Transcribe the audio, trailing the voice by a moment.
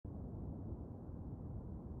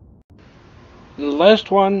Last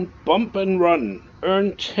one, bump and run.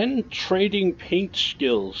 Earn 10 trading paint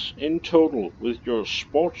skills in total with your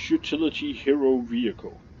sports utility hero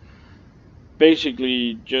vehicle.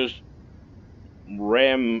 Basically, just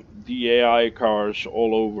ram the AI cars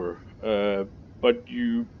all over. But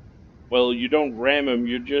you don't ram them,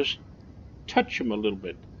 you just touch them a little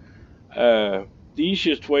bit. The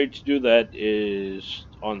easiest way to do that is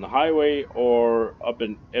on the highway or up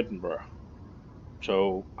in Edinburgh.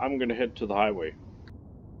 So I'm gonna head to the highway.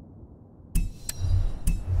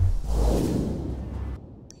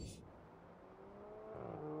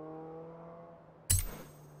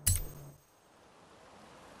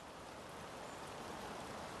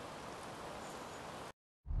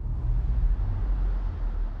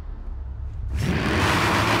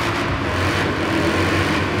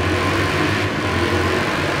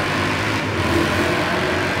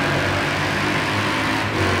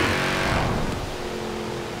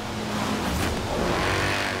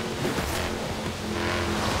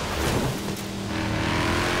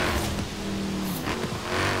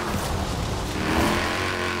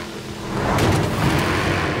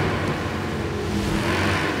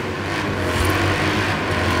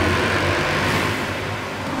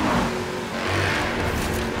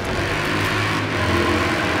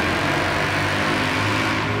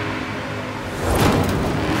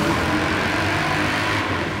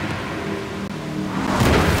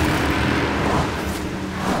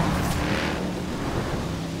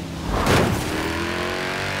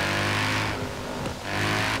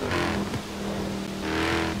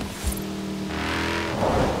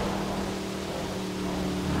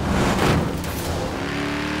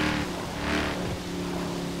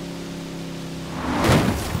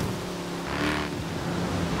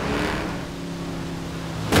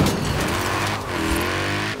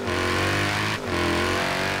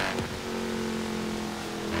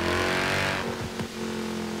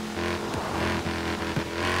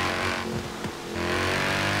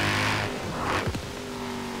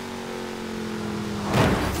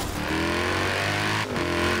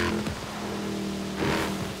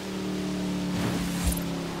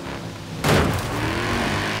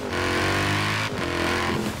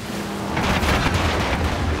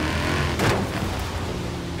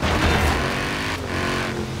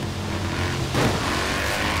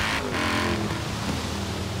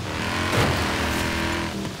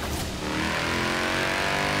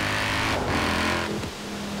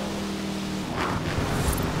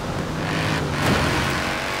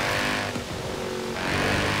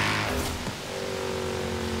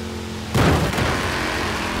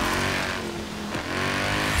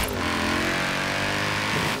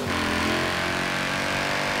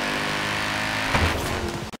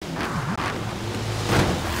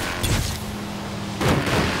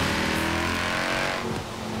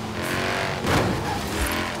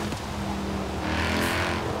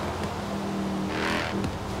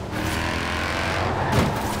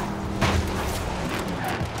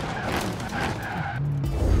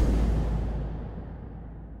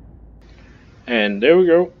 And there we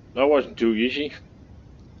go. That wasn't too easy.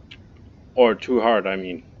 Or too hard, I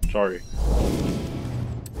mean. Sorry.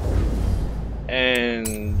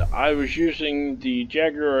 And I was using the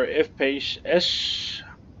Jaguar F-Pace S.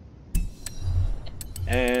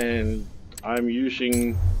 And I'm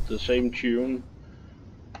using the same tune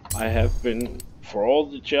I have been for all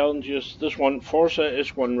the challenges. This one, Forza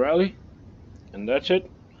S1 Rally. And that's it.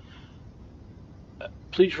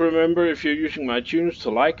 Please remember, if you're using my tunes, to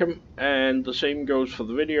like them, and the same goes for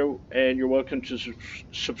the video, and you're welcome to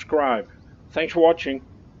subscribe. Thanks for watching.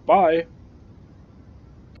 Bye.